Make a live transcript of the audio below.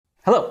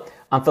Hello,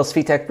 I'm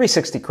Svitek,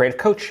 360 Creative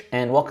Coach,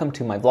 and welcome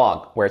to my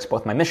vlog, where it's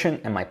both my mission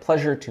and my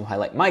pleasure to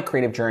highlight my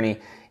creative journey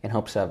in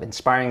hopes of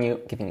inspiring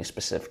you, giving you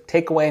specific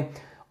takeaway,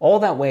 all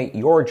that way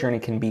your journey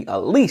can be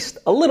at least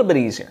a little bit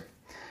easier.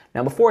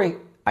 Now, before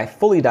I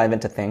fully dive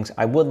into things,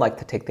 I would like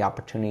to take the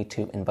opportunity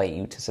to invite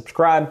you to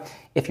subscribe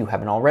if you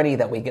haven't already.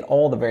 That way you get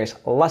all the various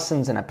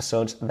lessons and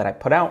episodes that I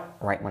put out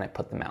right when I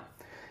put them out.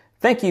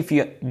 Thank you if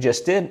you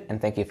just did,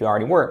 and thank you if you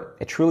already were.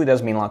 It truly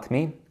does mean a lot to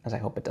me, as I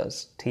hope it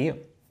does to you.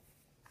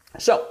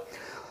 So,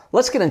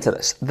 let's get into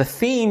this. The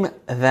theme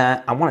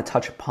that I want to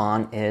touch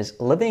upon is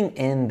living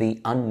in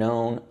the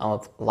unknown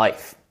of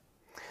life.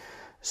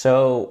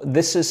 So,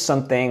 this is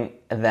something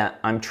that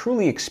I'm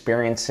truly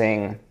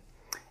experiencing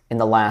in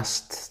the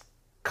last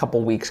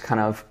couple weeks,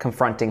 kind of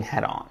confronting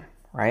head on,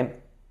 right?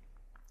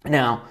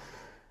 Now,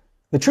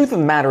 the truth of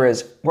the matter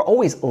is, we're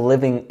always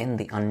living in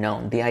the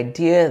unknown. The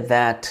idea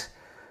that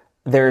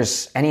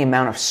there's any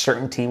amount of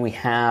certainty we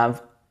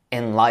have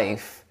in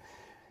life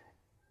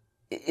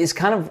is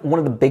kind of one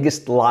of the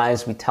biggest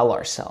lies we tell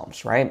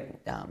ourselves, right?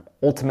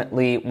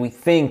 Ultimately, we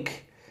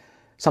think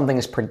something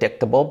is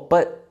predictable,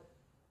 but,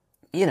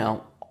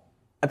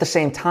 at the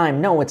same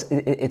time, no,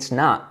 it's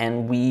not.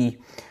 And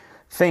we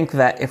think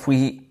that if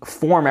we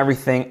form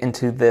everything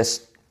into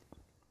this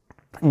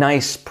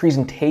nice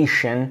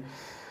presentation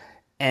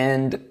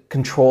and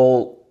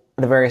control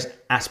the various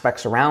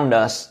aspects around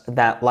us,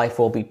 that life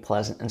will be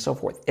pleasant and so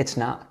forth. It's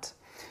not.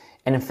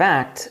 And in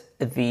fact,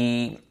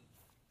 the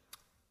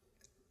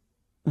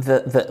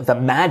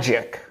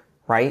magic,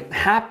 right,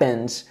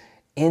 happens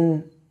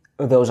in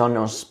those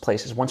unknown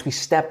places once we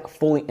step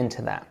fully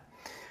into that.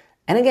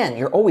 And again,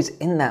 you're always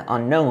in that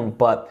unknown,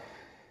 but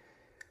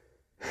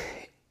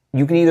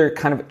you can either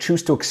kind of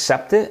choose to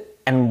accept it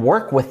and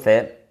work with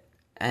it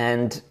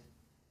and,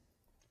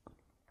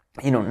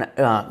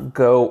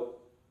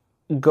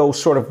 go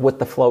sort of with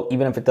the flow,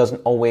 even if it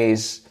doesn't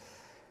always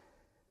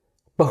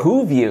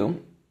behoove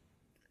you,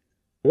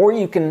 or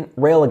you can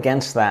rail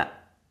against that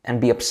and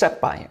be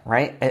upset by it,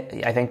 right?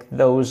 I think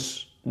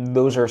those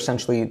are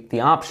essentially the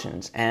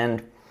options.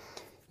 And,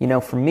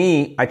 for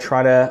me, I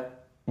try to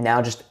now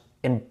just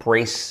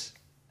embrace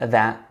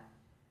that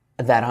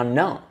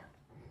unknown.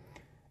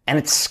 And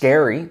it's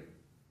scary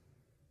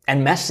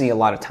and messy a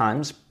lot of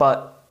times,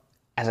 but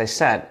as I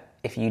said,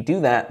 if you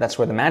do that, that's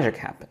where the magic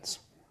happens.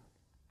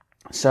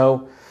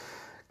 So,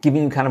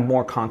 giving you kind of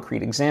more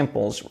concrete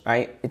examples,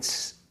 right?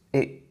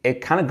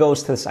 It kind of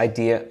goes to this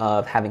idea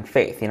of having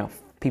faith.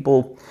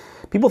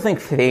 People think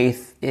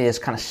faith is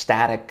kind of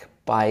static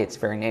by its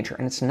very nature,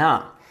 and it's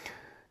not.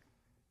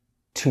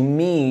 To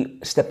me,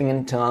 stepping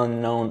into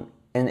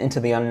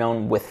the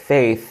unknown with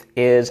faith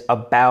is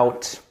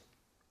about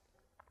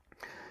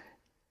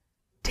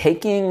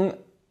taking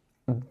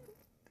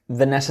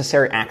the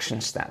necessary action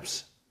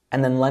steps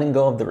and then letting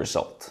go of the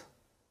result,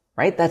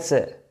 right? That's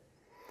it.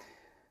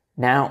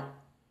 Now,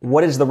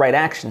 what is the right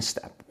action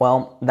step?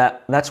 Well,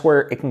 that's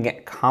where it can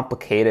get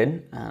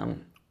complicated.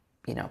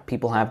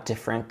 People have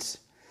different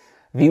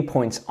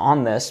viewpoints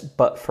on this,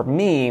 but for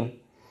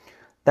me,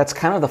 that's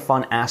kind of the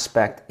fun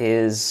aspect,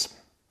 is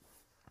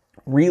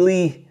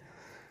really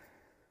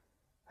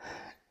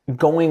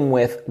going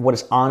with what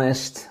is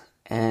honest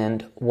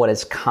and what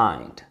is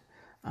kind.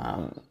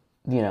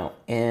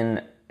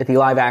 In the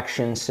live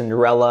action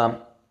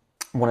Cinderella,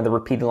 one of the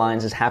repeated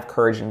lines is "have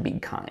courage and be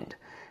kind,"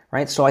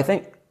 right? So I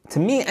think, to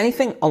me,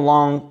 anything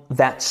along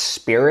that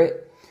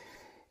spirit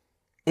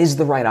is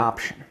the right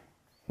option.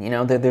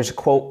 There's a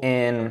quote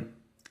in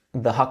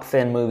the Huck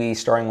Finn movie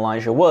starring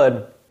Elijah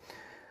Wood,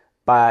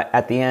 but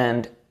at the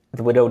end,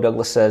 the widow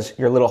Douglas says,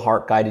 "Your little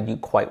heart guided you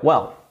quite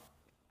well."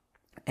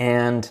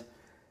 And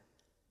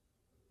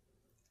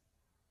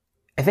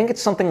I think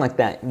it's something like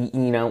that.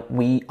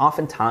 We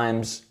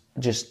oftentimes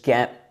just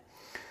get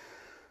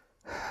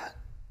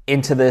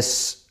into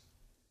this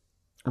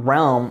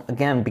realm,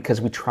 again,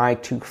 because we try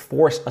to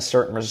force a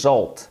certain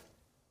result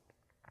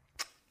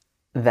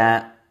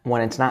that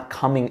when it's not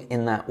coming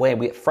in that way,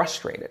 we get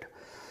frustrated.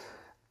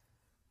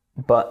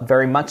 But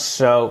very much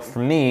so for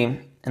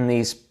me, in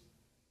this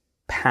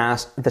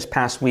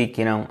past week,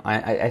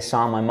 I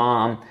saw my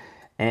mom,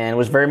 and it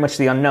was very much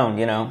the unknown.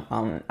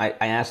 I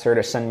asked her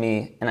to send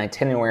me an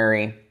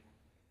itinerary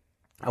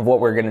of what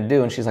we're going to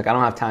do, and she's like, "I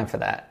don't have time for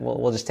that.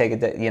 We'll just take it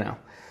to,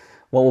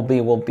 what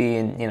will be."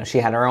 And, she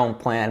had her own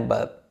plan,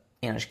 but,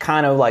 she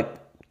kind of like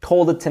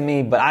told it to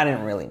me, but I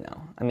didn't really know.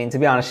 I mean, to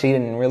be honest, she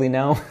didn't really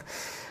know.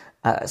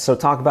 So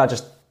talk about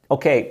just,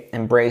 okay,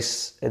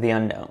 embrace the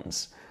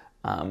unknowns.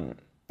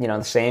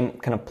 The same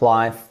can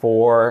apply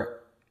for,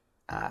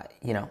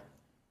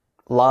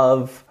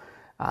 love,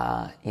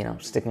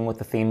 sticking with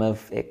the theme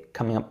of it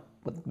coming up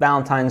with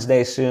Valentine's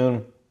Day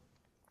soon,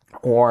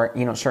 or,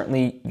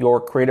 certainly your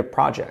creative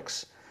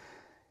projects.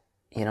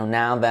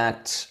 Now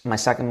that my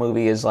second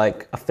movie is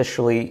like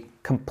officially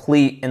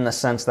complete, in the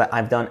sense that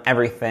I've done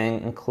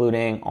everything,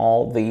 including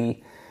all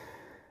the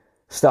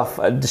stuff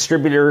a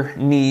distributor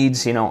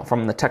needs,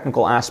 from the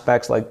technical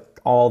aspects, like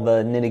all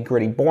the nitty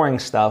gritty boring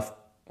stuff,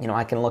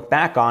 I can look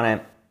back on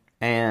it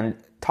and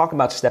talk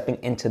about stepping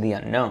into the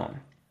unknown.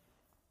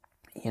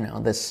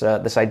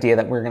 This idea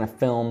that we're going to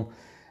film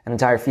an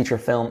entire feature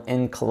film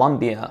in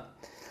Colombia,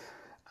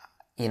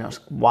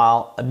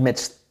 while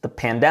amidst the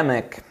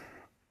pandemic,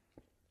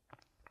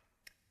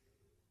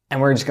 and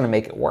we're just going to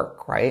make it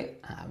work, right?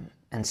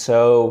 And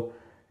so,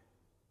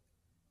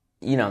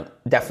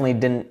 definitely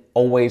didn't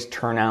always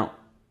turn out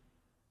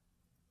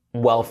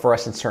well for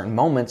us in certain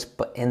moments,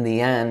 but in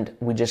the end,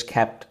 we just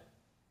kept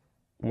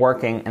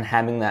working and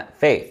having that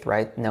faith,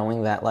 right?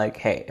 Knowing that, like,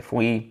 hey, if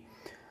we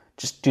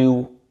just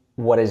do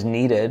what is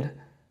needed,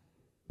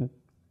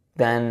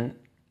 then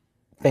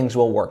things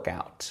will work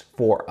out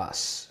for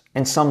us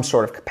in some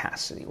sort of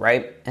capacity,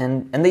 right?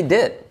 And they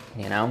did,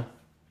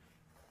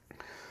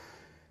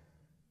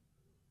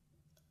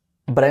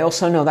 But I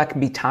also know that can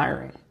be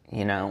tiring,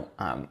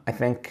 I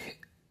think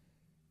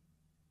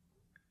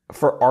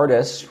for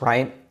artists,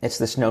 right, it's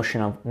this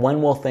notion of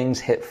when will things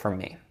hit for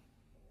me?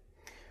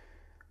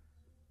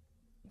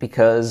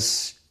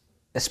 Because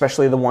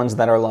especially the ones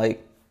that are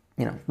like,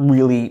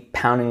 really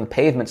pounding the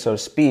pavement, so to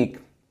speak,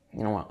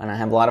 and I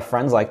have a lot of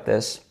friends like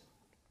this,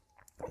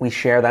 we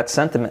share that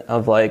sentiment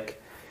of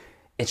like,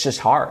 it's just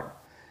hard.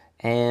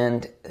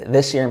 And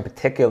this year in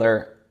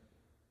particular,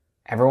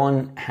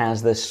 everyone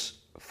has this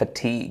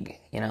fatigue,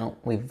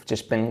 we've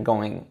just been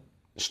going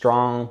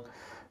strong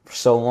for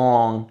so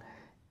long,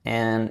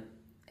 and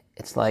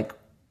it's like,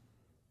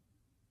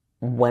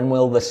 when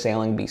will the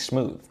sailing be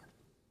smooth?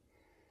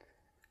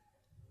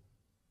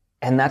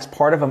 And that's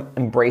part of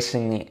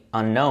embracing the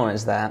unknown,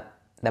 is that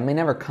may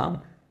never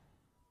come.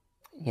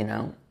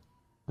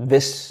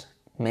 This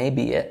may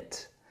be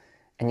it.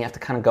 And you have to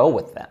kind of go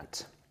with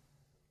that.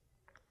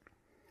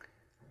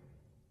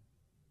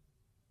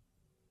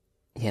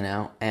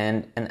 And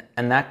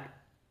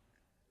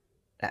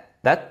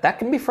that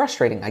can be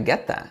frustrating. I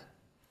get that.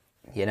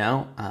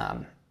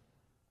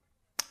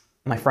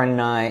 My friend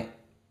and I,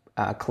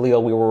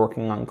 Khalil, we were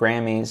working on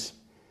Grammys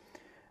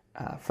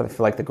for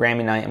the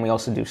Grammy night, and we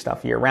also do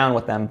stuff year round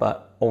with them.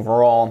 But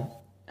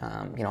overall,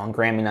 on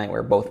Grammy night, we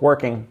were both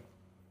working,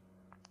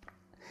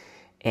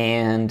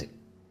 and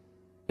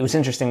it was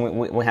interesting.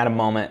 We had a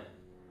moment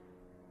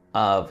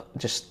of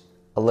just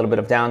a little bit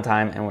of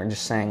downtime, and we're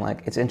just saying,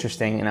 like, it's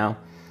interesting,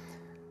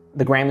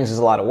 the Grammys is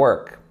a lot of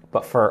work,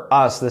 but for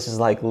us, this is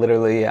like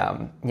literally,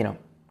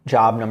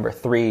 job number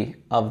 3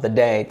 of the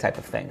day type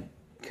of thing,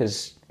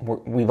 because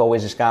we've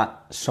always just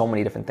got so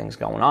many different things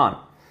going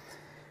on.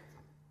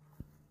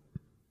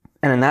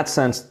 And in that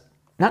sense,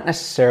 not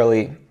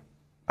necessarily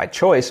by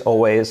choice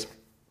always,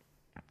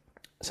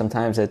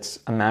 sometimes it's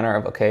a matter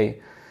of, okay,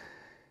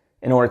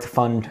 in order to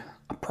fund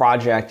a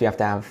project, you have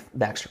to have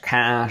the extra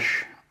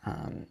cash,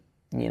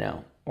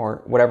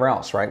 or whatever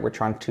else, right? We're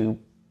trying to,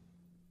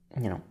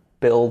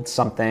 build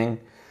something,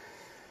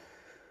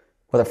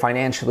 whether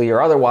financially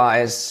or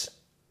otherwise,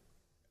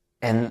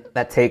 and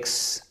that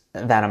takes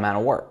that amount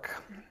of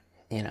work,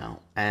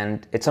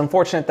 and it's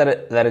unfortunate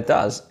that it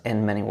does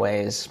in many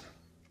ways.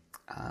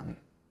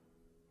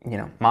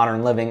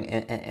 Modern living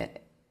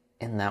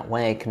in that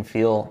way can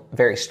feel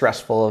very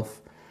stressful, of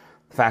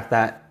the fact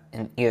that,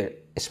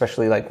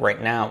 especially like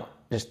right now,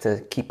 just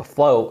to keep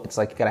afloat, it's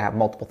like you got to have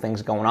multiple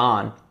things going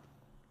on.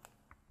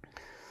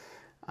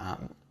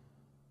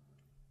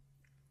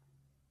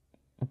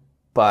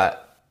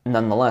 But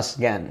nonetheless,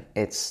 again,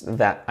 it's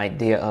that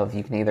idea of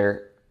you can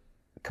either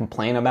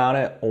complain about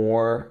it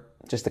or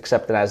just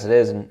accept it as it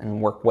is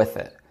and work with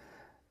it.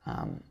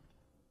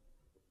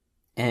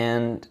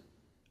 And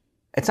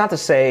it's not to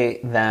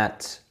say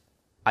that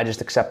I just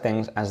accept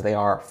things as they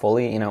are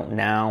fully.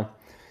 Now,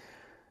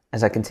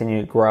 as I continue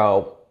to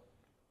grow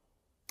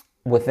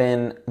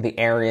within the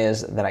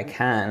areas that I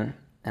can,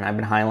 and I've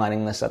been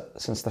highlighting this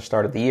since the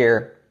start of the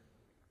year,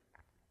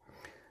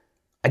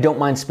 I don't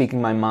mind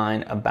speaking my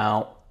mind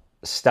about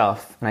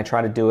stuff, and I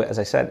try to do it, as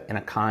I said, in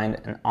a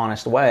kind and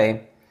honest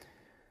way,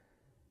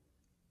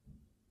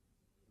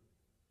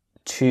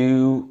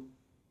 to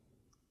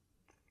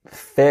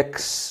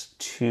fix,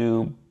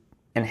 to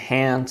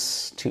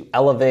enhance, to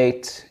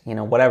elevate,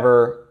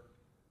 whatever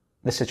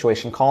the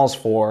situation calls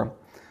for,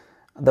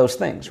 those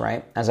things,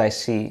 right, as I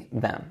see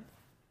them.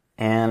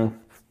 And,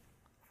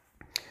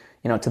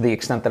 to the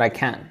extent that I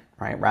can,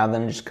 right, rather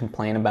than just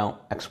complain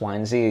about X, Y,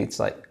 and Z, it's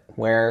like,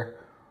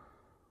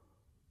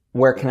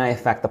 where can I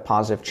affect the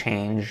positive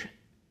change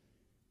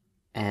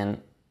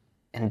and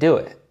do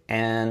it?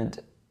 And,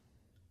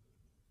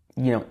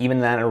 even in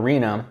that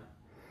arena,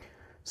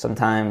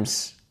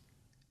 sometimes,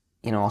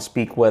 I'll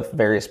speak with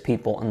various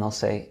people and they'll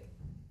say,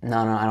 no,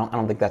 I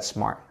don't think that's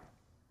smart,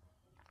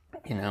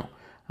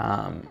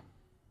 or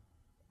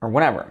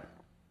whatever.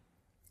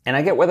 And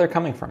I get where they're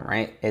coming from,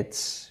 right?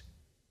 It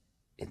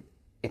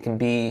can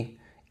be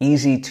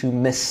easy to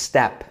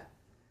misstep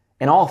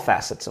in all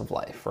facets of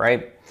life,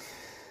 right?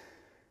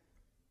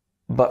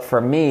 But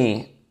for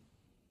me,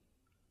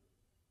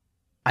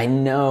 I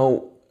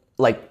know,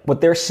 like, what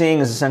they're seeing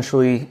is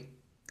essentially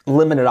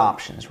limited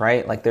options,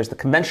 right? Like, there's the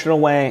conventional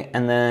way,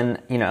 and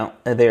then,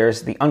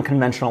 there's the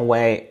unconventional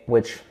way,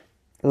 which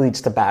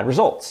leads to bad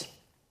results.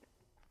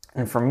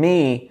 And for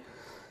me,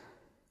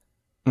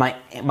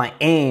 my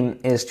aim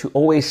is to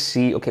always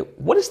see, okay,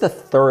 what is the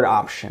third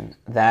option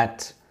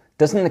that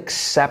doesn't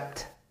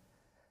accept,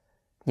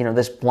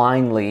 this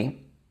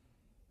blindly,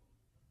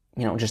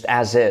 just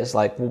as is?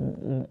 Like,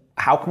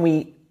 how can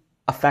we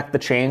affect the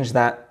change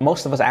that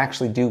most of us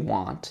actually do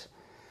want,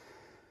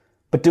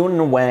 but do it in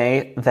a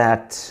way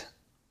that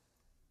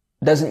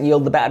doesn't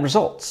yield the bad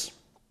results?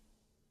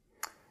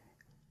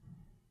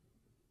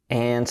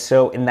 And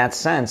so in that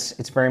sense,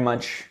 it's very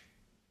much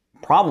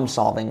problem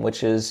solving,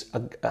 which is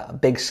a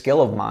big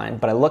skill of mine,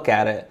 but I look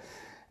at it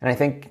and I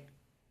think,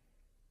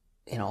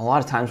 a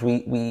lot of times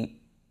we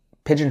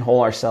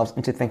pigeonhole ourselves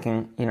into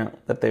thinking,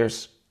 that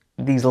there's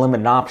these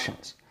limited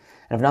options.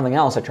 And if nothing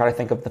else, I try to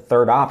think of the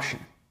third option,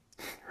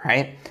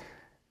 right?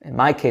 In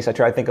my case, I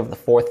try to think of the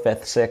fourth,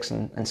 fifth, sixth,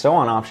 and so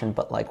on option,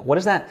 but like, what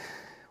is that?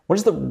 What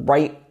is the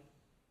right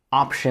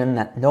option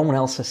that no one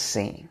else is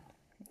seeing?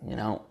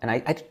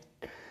 And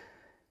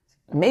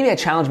maybe I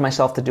challenge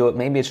myself to do it.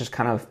 Maybe it's just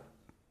kind of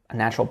a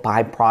natural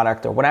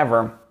byproduct or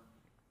whatever.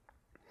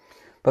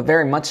 But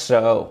very much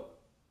so,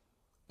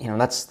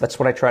 that's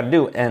what I try to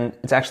do. And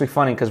it's actually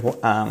funny because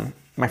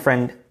my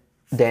friend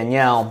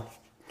Danielle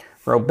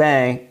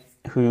Robay,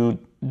 who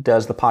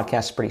does the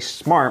podcast Pretty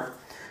Smart,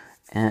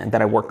 and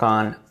that I work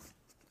on,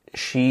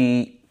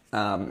 she,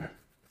 as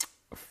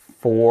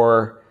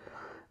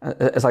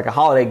like a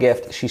holiday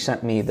gift, she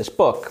sent me this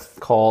book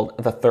called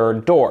The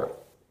Third Door: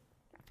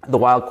 The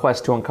Wild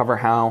Quest to Uncover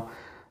How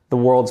the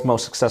World's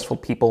Most Successful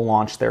People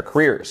Launch Their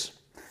Careers.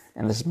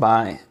 And this is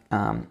by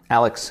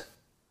Alex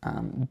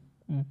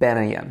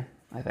Banayan,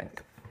 I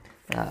think.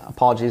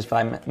 Apologies if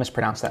I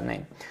mispronounced that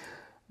name.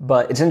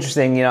 But it's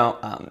interesting,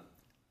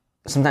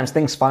 sometimes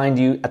things find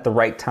you at the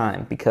right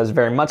time, because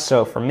very much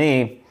so for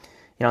me,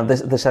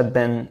 this had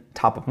been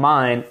top of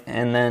mind,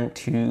 and then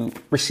to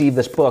receive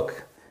this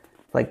book,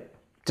 like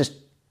just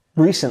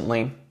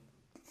recently,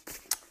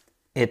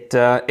 it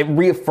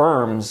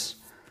reaffirms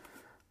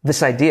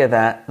this idea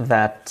that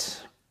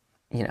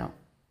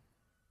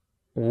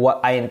what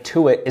I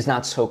intuit is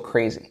not so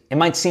crazy. It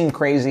might seem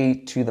crazy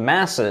to the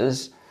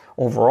masses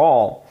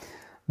overall,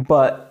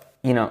 but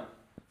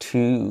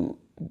to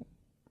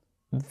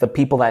the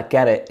people that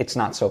get it, it's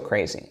not so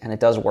crazy, and it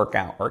does work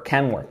out, or it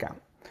can work out.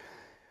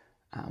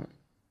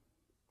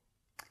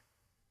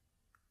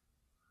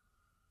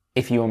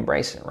 If you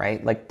embrace it,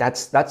 right? Like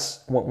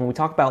that's when we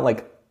talk about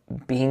like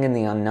being in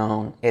the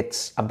unknown,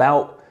 it's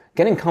about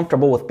getting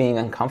comfortable with being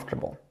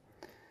uncomfortable.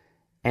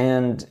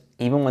 And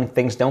even when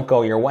things don't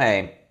go your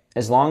way,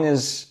 as long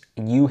as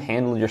you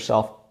handle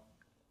yourself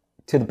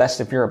to the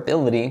best of your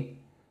ability,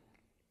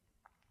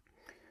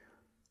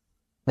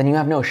 then you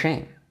have no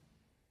shame.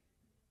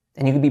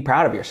 And you can be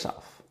proud of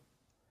yourself.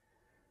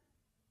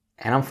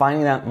 And I'm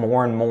finding that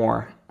more and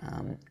more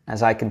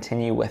as I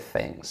continue with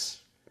things.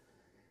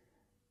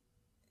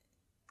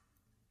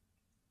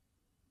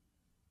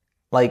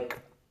 And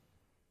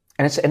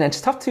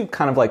it's tough to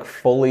kind of like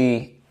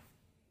fully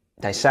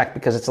dissect,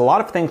 because it's a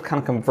lot of things kind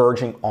of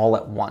converging all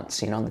at once.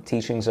 The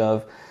teachings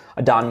of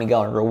a Don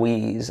Miguel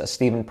Ruiz, a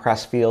Stephen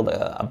Pressfield,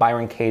 a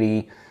Byron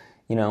Katie,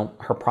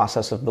 her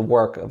process of the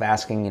work of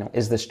asking,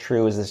 is this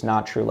true? Is this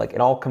not true? Like, it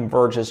all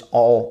converges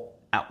all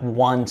at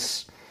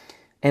once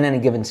in any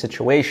given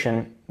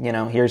situation.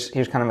 Here's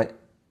kind of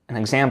an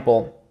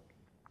example.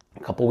 A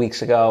couple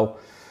weeks ago,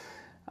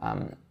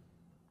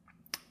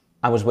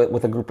 I was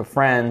with a group of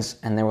friends,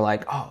 and they were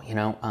like,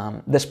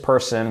 this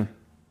person,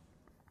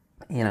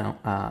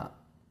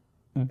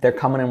 they're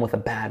coming in with a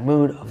bad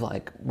mood of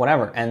like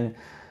whatever. And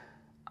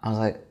I was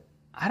like,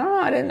 I don't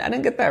know, I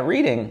didn't get that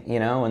reading,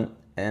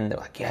 and they're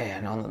like,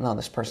 no,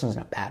 this person's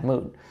in a bad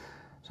mood.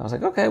 So I was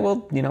like, okay,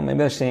 well, maybe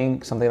they're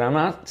seeing something that I'm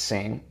not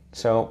seeing.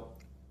 So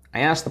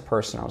I asked the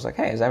person, I was like,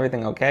 hey, is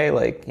everything okay?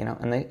 Like,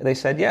 and they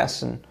said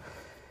yes.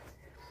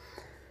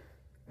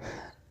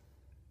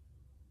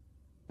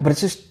 But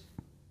it's just,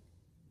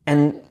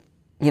 and,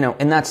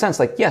 in that sense,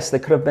 like, yes, they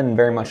could have been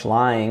very much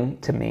lying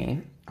to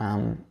me.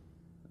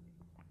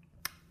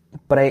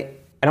 But I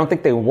don't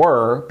think they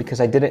were, because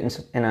I did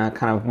it in a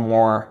kind of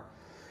more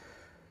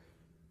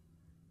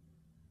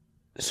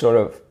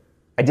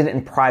I did it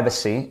in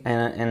privacy,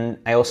 and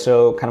I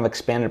also kind of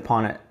expanded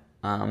upon it,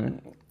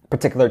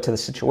 particular to the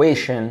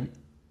situation,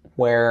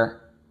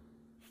 where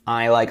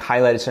I like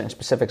highlighted certain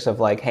specifics of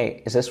like,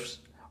 hey,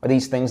 are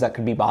these things that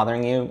could be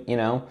bothering you,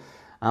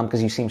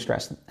 because you seem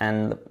stressed.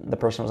 And the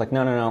person was like,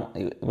 no,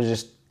 it was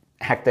just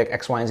hectic,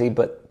 X, Y, and Z,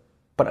 but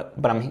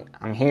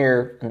I'm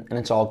here, and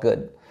it's all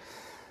good.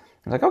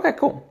 I was like, okay,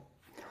 cool.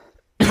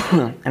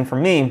 And for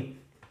me,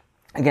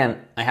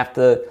 again, I have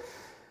to,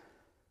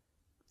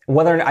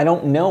 I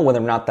don't know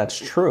whether or not that's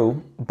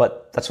true,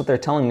 but that's what they're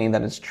telling me,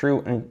 that it's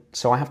true. And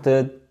so I have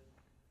to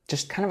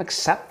just kind of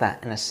accept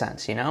that in a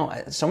sense,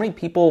 So many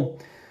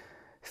people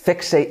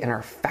fixate and are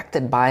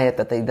affected by it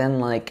that they then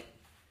like,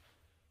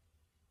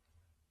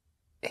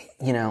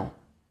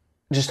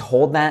 just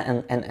hold that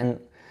and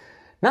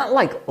not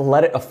like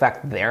let it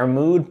affect their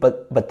mood,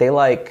 but they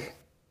like,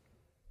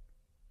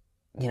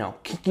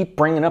 keep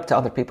bringing it up to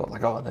other people.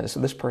 Like, oh,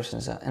 this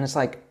person's, and it's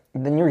like,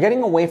 then you're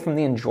getting away from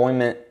the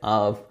enjoyment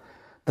of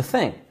the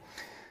thing.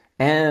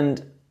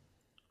 And,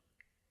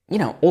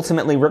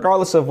 ultimately,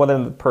 regardless of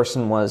whether the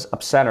person was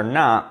upset or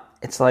not,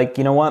 it's like,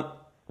 you know what?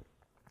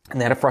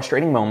 They had a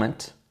frustrating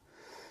moment.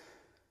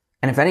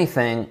 And if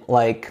anything,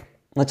 like,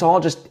 let's all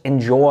just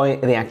enjoy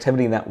the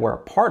activity that we're a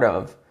part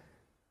of.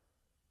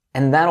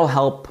 And that'll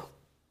help,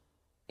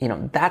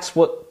 that's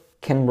what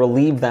can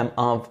relieve them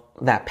of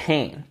that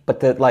pain. But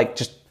to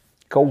just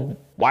go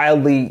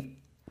wildly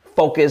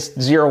focused,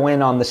 zero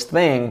in on this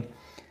thing,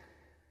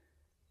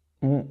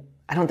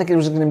 I don't think it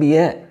was going to be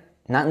it.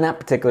 Not in that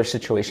particular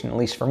situation, at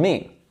least for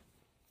me.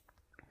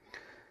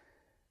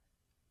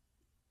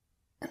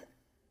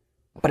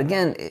 But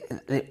again,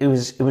 it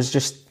was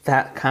just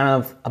that kind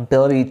of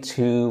ability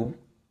to,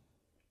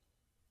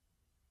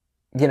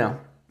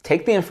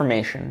 take the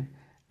information,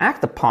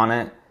 act upon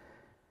it,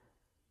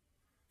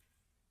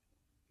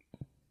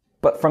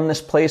 but from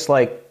this place,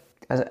 like,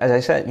 as I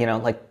said,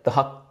 like the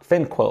Huck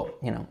Finn quote,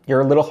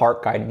 your little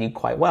heart guided you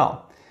quite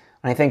well.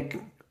 And I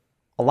think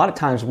a lot of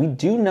times we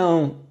do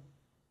know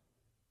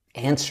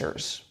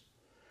answers.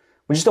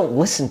 We just don't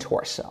listen to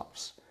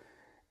ourselves.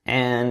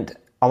 And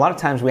a lot of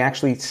times we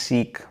actually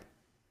seek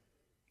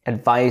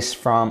advice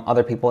from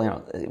other people.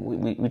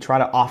 We try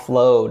to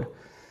offload,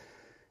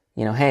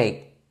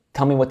 hey,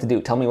 tell me what to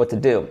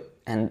do.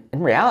 And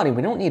in reality,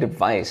 we don't need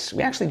advice.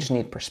 We actually just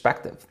need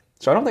perspective.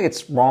 So I don't think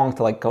it's wrong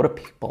to go to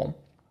people.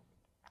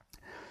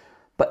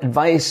 But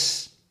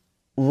advice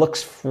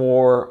looks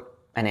for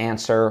an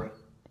answer.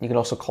 You could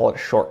also call it a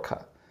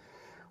shortcut.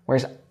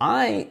 Whereas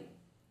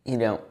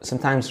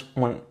sometimes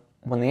when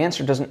the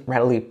answer doesn't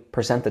readily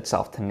present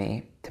itself to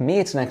me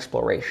it's an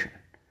exploration,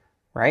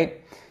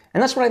 right?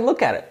 And that's what I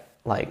look at it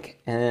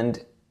like.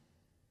 And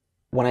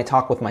when I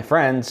talk with my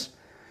friends,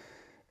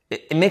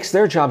 it makes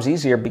their jobs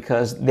easier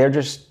because they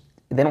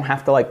don't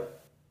have to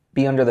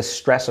be under the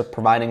stress of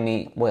providing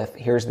me with,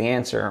 here's the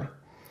answer.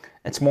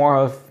 It's more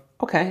of,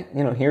 okay,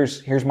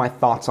 here's my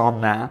thoughts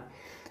on that.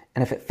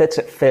 And if it fits,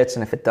 it fits.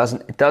 And if it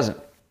doesn't, it doesn't.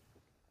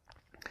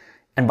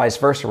 And vice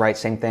versa, right?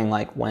 Same thing,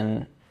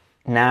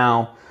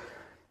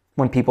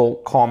 when people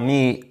call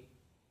me,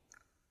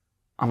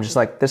 I'm just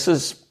like, this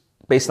is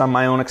based on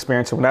my own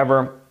experience or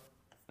whatever.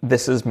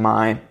 This is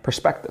my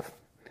perspective.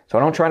 So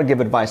I don't try to give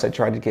advice. I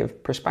try to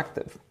give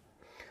perspective.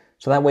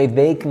 So that way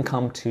they can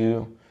come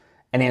to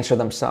an answer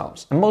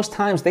themselves. And most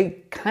times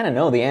they kind of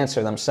know the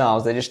answer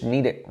themselves. They just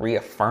need it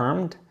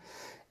reaffirmed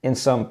in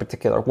some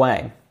particular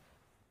way.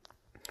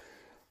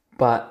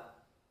 But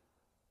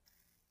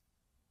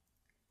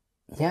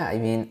yeah, I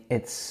mean,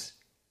 it's,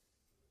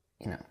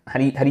 how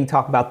do you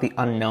talk about the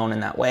unknown in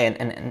that way?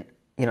 And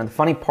the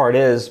funny part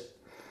is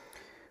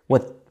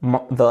with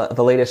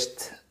the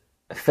latest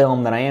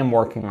film that I am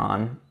working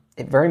on,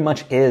 it very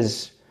much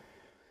is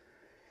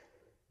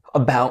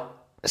about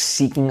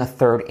seeking a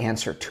third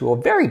answer to a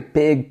very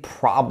big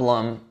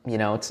problem.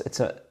 It's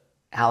a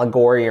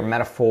allegory or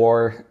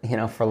metaphor,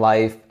 for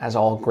life, as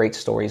all great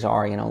stories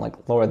are,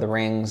 like Lord of the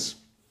Rings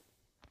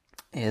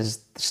is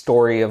the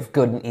story of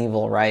good and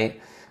evil,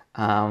 right?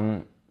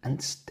 And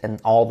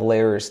all the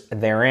layers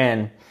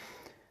therein.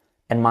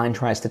 And mine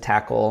tries to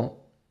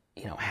tackle,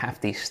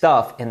 hefty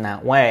stuff in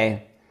that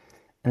way.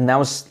 And that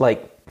was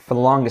for the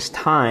longest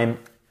time,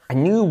 I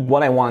knew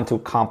what I wanted to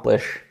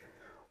accomplish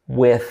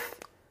with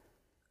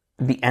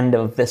the end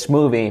of this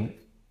movie,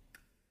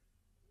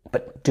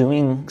 but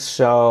doing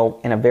so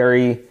in a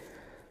very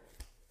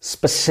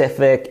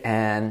specific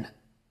and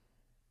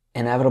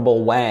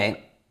inevitable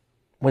way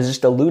was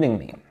just eluding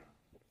me.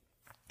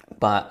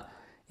 But,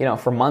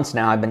 for months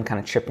now, I've been kind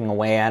of chipping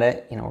away at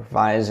it,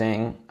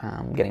 revising,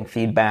 getting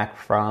feedback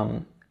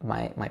from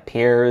my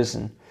peers.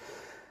 And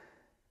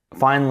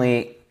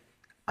finally,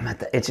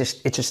 it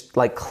just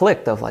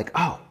clicked of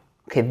oh,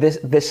 okay,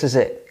 this is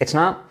it. It's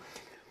not,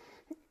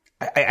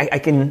 I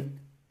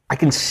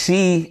can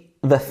see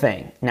the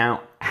thing.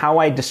 Now, how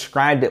I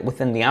described it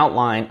within the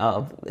outline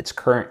of its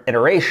current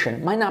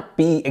iteration might not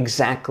be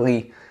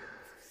exactly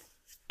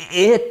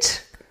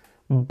it,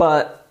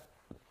 but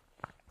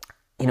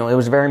it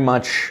was very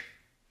much,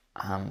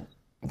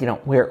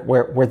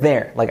 we're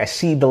there. I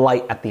see the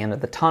light at the end of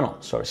the tunnel,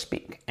 so to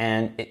speak.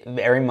 And it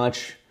very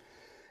much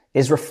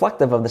is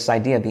reflective of this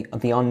idea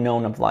of the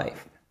unknown of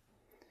life.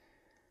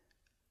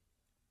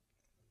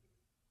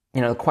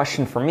 The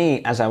question for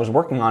me as I was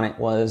working on it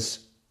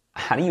was,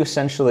 how do you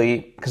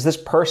essentially, because this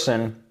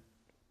person,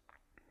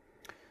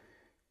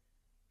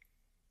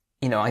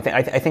 I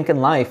think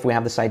in life we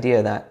have this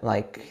idea that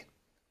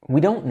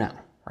we don't know.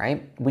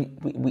 Right?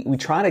 We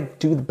try to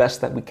do the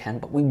best that we can,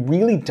 but we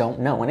really don't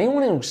know. And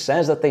anyone who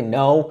says that they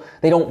know,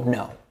 they don't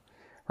know.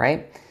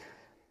 Right?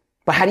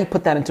 But how do you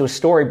put that into a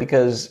story?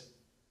 Because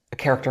a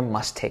character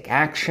must take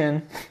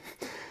action,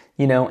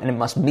 and it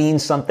must mean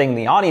something.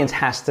 The audience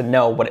has to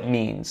know what it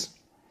means.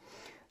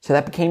 So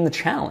that became the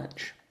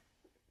challenge.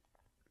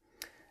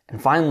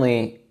 And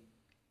finally,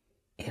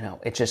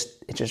 it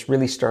just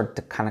really started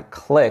to kind of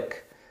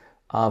click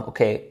of,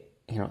 okay,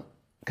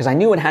 because I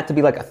knew it had to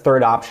be a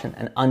third option,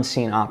 an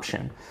unseen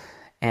option.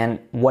 And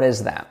what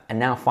is that? And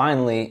now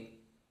finally,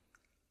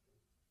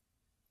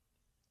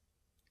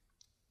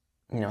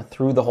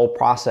 through the whole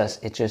process,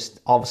 it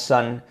just, all of a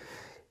sudden,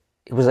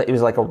 it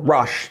was like a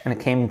rush, and it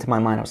came into my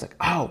mind. I was like,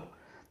 oh,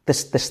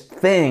 this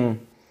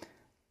thing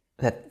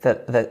that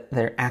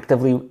they're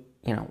actively,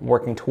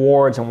 working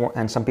towards,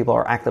 and some people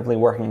are actively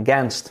working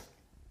against.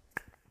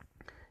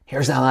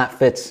 Here's how that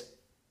fits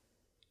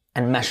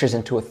and meshes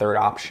into a third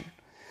option.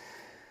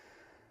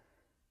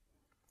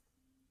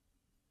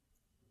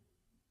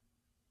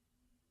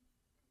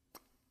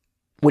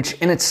 Which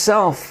in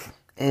itself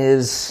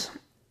is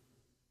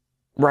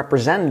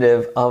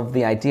representative of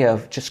the idea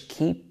of just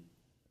keep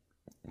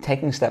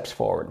taking steps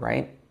forward,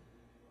 right?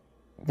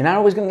 You're not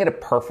always going to get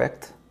it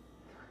perfect,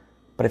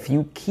 but if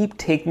you keep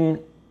taking,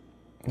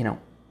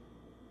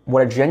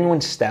 what are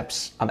genuine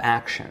steps of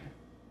action,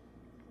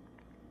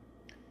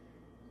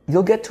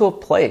 you'll get to a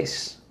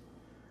place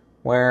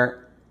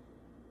where,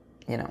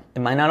 it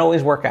might not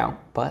always work out,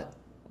 but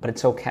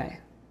it's okay,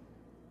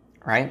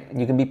 right?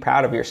 You can be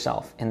proud of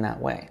yourself in that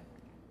way.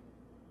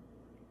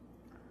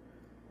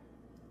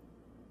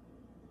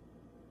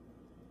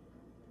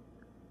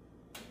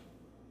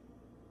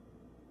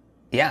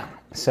 Yeah,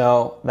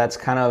 so that's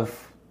kind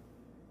of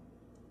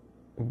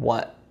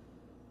what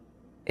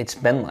it's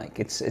been like.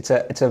 It's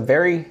a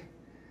very,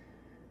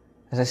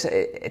 as I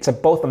say, it's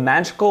both a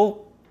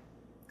magical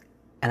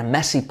and a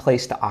messy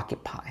place to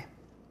occupy.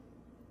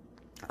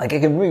 Like, it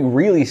can be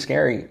really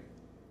scary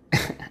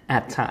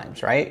at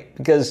times, right?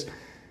 Because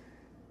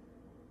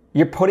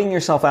you're putting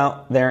yourself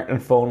out there in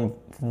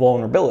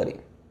vulnerability.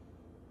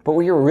 But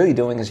what you're really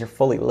doing is you're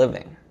fully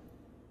living.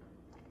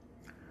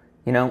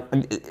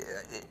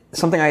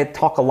 Something I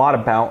talk a lot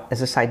about is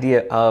this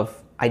idea of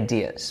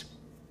ideas.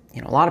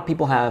 A lot of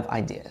people have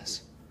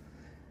ideas,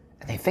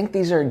 and they think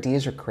these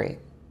ideas are great.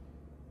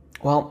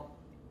 Well,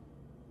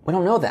 we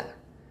don't know that,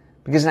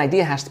 because an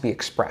idea has to be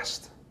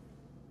expressed,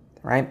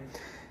 right?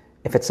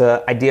 If it's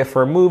an idea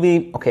for a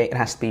movie, okay, it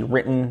has to be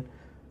written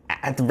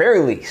at the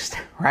very least,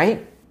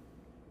 right?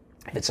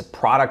 If it's a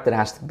product, it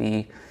has to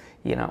be,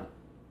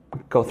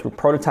 go through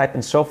prototype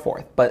and so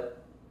forth.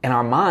 But in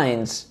our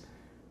minds,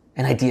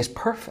 an idea is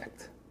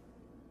perfect.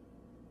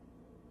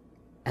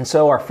 And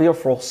so our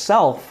fearful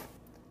self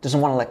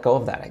doesn't want to let go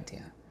of that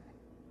idea.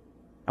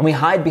 And we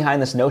hide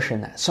behind this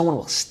notion that someone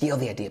will steal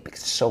the idea because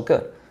it's so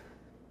good.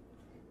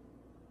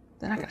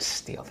 They're not going to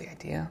steal the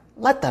idea.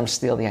 Let them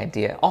steal the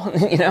idea.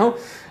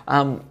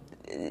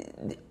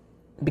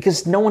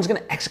 Because no one's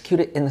going to execute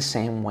it in the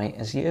same way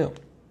as you.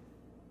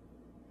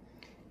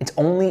 It's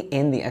only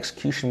in the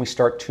execution we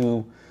start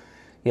to,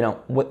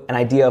 an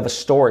idea of a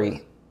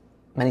story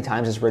many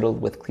times is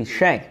riddled with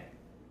cliche.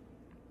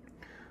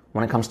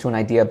 When it comes to an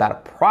idea about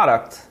a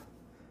product,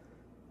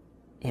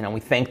 we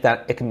think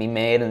that it can be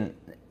made, and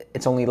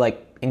it's only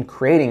like in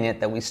creating it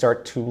that we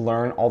start to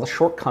learn all the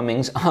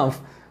shortcomings of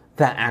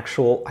that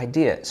actual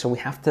idea. So we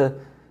have to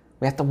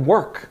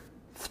work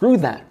through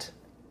that.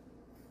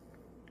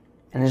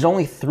 And it's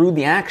only through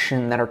the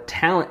action that our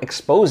talent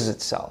exposes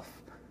itself.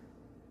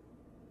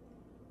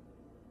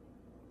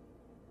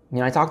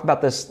 I talked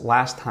about this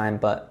last time,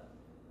 but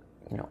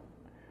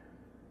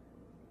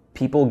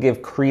people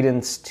give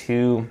credence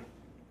to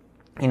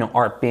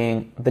art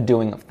being the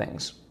doing of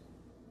things.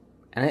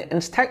 And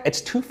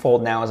it's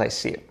twofold now as I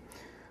see it.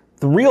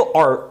 The real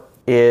art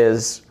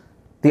is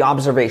the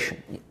observation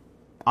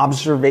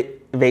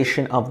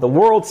of the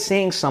world,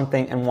 seeing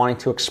something and wanting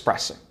to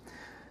express it.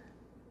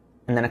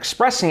 And then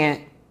expressing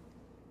it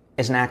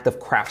is an act of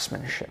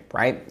craftsmanship,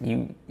 right?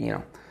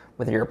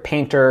 Whether you're a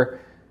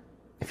painter,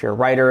 if you're a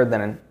writer,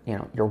 then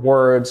your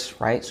words,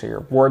 right? So you're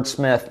a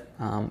wordsmith,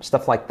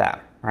 stuff like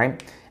that,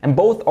 right? And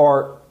both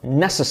are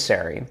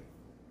necessary.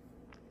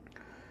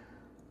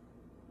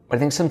 But I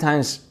think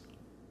sometimes,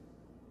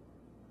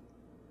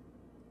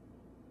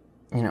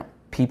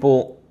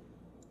 people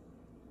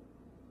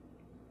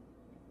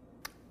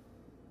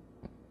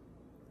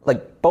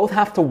both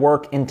have to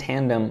work in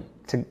tandem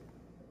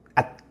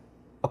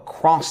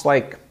across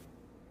the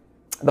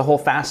whole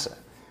facet,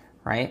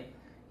 right?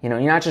 You're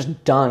not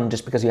just done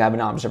just because you have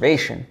an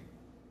observation.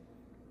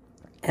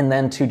 And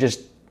then to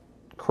just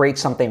create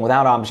something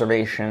without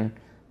observation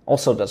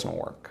also doesn't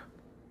work.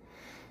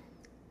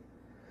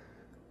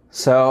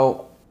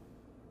 So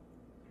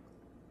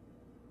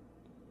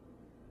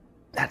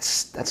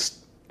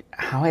that's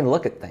how I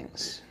look at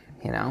things,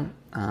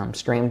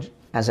 strange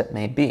as it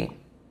may be.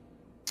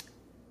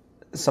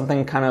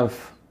 Something kind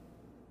of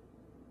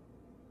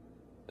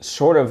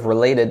sort of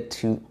related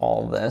to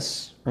all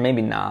this, or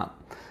maybe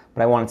not,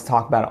 but I wanted to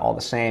talk about it all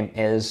the same,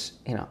 is,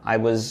 I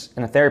was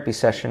in a therapy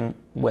session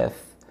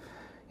with,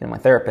 my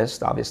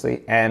therapist,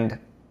 obviously, and,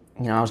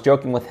 I was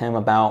joking with him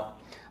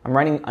about, I'm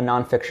writing a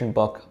nonfiction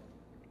book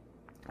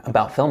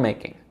about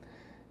filmmaking,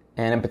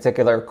 and in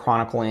particular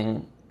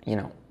chronicling,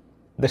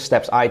 the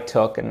steps I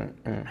took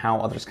and how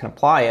others can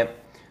apply it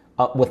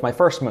with my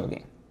first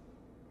movie.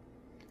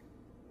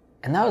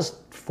 And that was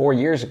 4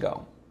 years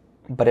ago.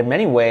 But in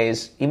many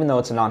ways, even though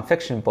it's a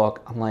nonfiction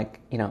book, I'm like,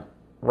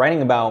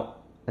 writing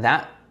about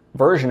that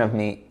version of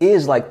me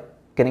is like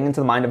getting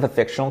into the mind of a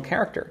fictional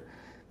character,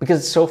 because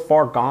it's so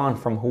far gone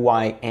from who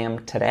I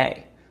am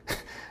today.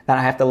 that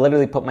I have to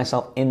literally put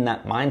myself in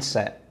that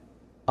mindset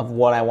of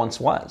what I once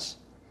was.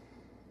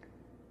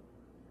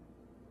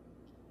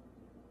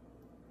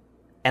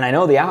 And I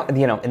know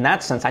in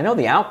that sense, I know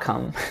the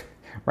outcome,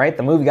 right?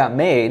 The movie got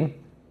made.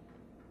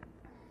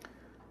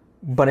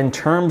 But in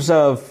terms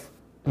of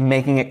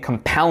making it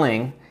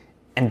compelling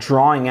and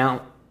drawing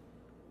out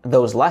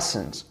those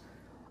lessons,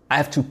 I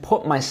have to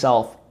put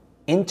myself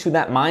into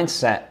that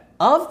mindset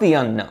of the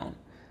unknown,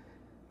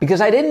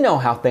 because I didn't know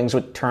how things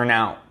would turn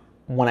out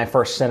when I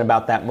first said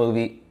about that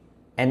movie.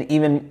 And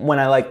even when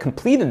I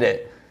completed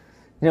it,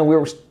 it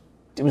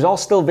was all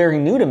still very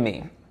new to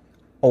me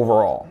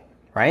overall,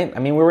 right? I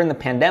mean, we were in the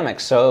pandemic,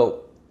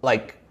 so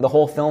the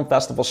whole film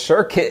festival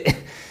circuit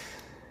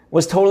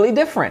was totally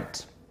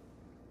different.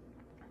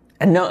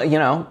 And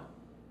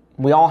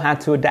we all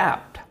had to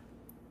adapt.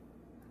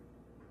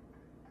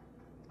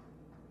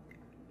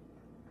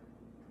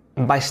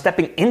 And by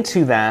stepping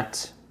into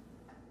that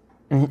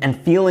and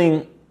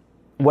feeling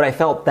what I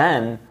felt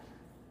then,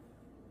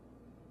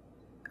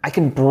 I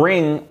can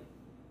bring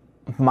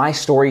my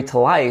story to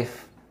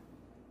life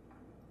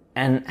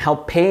and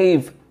help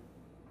pave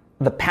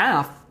the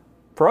path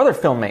for other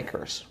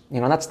filmmakers.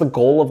 That's the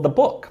goal of the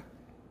book.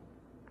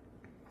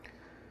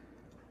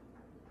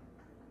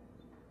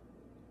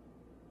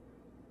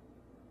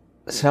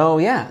 So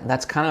yeah,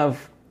 that's kind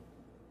of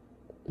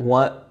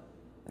what,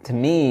 to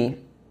me,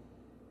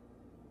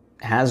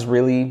 has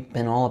really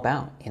been all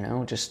about,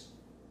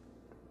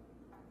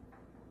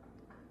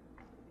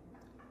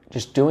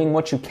 just doing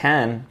what you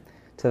can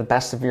to the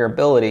best of your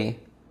ability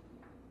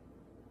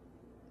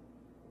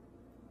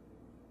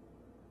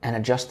and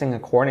adjusting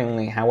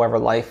accordingly however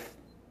life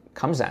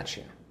comes at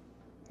you,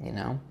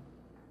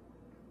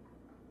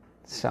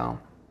 So,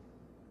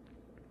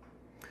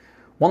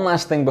 one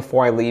last thing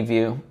before I leave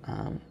you,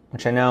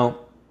 which I know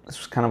this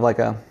was kind of like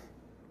a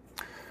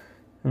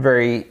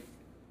very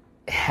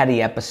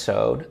heady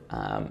episode,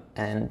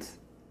 and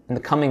in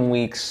the coming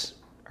weeks,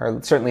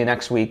 or certainly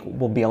next week,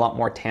 will be a lot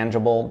more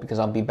tangible because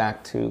I'll be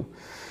back to,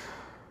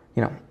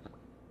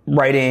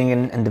 writing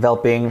and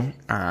developing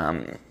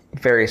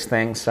various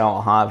things, so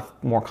I'll have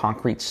more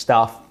concrete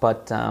stuff.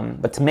 But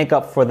to make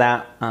up for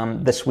that,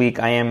 this week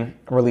I am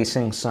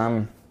releasing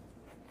some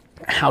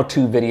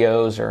how-to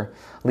videos, or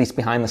at least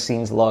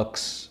behind-the-scenes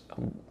looks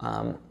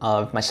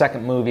of my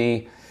second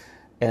movie,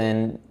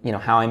 and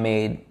how I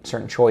made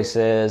certain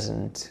choices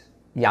and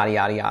yada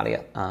yada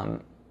yada.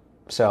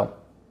 So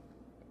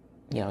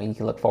you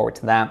can look forward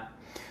to that.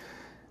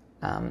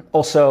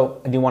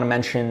 Also, I do want to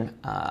mention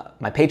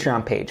my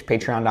Patreon page,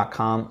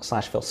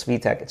 patreon.com/Phil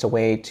Svitek. It's a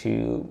way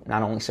to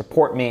not only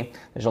support me.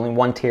 There's only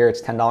one tier;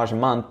 it's $10 a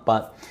month.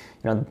 But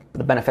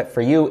the benefit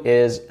for you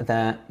is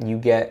that you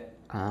get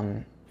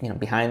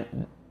behind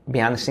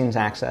the scenes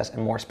access,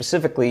 and more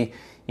specifically,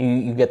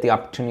 you get the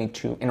opportunity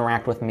to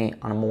interact with me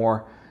on a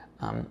more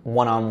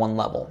one-on-one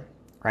level,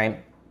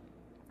 right?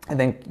 I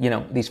think,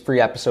 these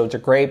free episodes are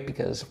great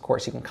because, of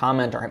course, you can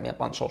comment or hit me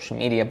up on social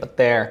media, but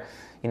there,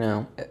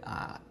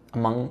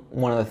 among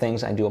one of the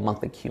things, I do a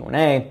monthly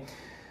Q&A,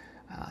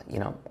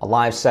 a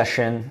live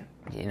session,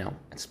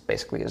 it's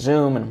basically a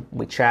Zoom, and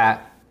we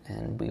chat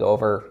and we go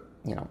over,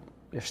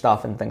 your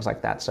stuff and things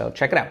like that. So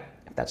check it out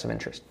if that's of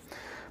interest.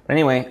 But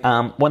anyway,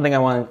 one thing I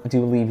want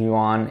to leave you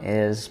on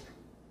is,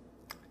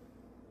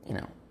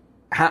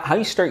 how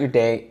you start your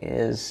day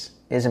is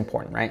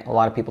important, right? A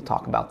lot of people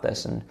talk about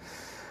this, and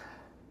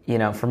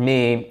for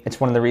me, it's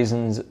one of the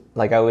reasons,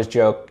 I always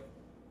joke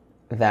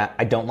that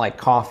I don't like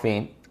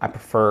coffee. I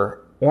prefer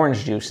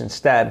orange juice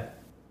instead.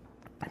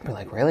 I'd be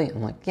like, really?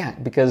 I'm like, yeah,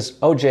 because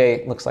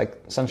OJ looks like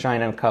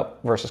sunshine in a cup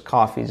versus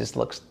coffee just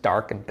looks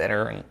dark and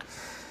bitter and,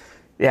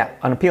 yeah,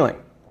 unappealing.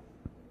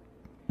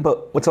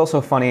 But what's also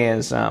funny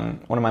is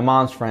one of my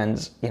mom's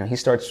friends, he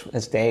starts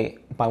his day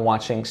by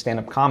watching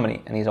stand-up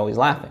comedy, and he's always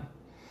laughing.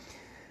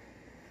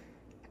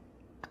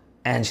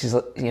 And she's,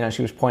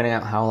 she was pointing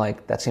out how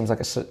that seems like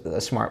a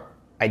smart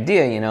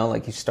idea,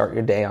 you start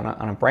your day on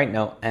a bright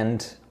note.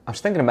 And I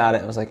was thinking about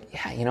it. I was like,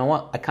 yeah, you know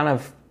what?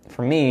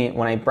 For me,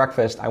 when I eat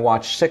breakfast, I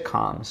watch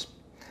sitcoms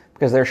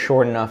because they're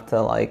short enough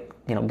to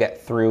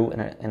get through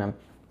in a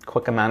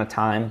quick amount of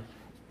time.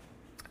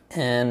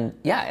 And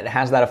yeah, it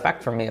has that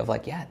effect for me of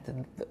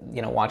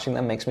watching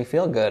them makes me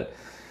feel good.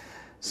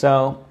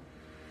 So,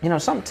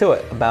 something to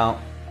it about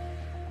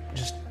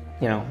just,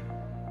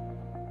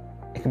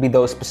 it could be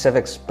those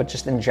specifics, but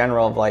just in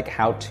general of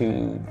how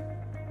to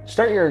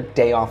start your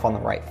day off on the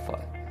right foot,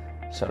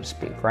 so to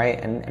speak, right?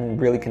 And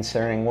really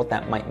considering what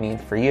that might mean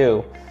for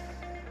you,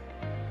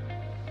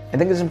 I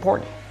think is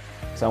important.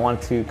 So I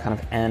wanted to kind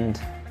of end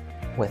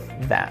with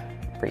that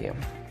for you.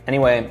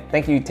 Anyway,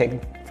 thank you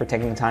for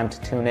taking the time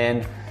to tune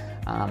in.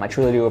 I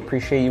truly do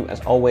appreciate you. As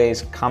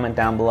always, comment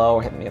down below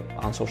or hit me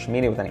up on social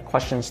media with any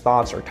questions,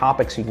 thoughts, or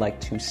topics you'd like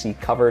to see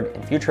covered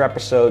in future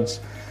episodes.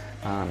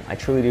 I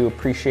truly do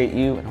appreciate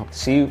you and hope to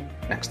see you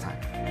next time.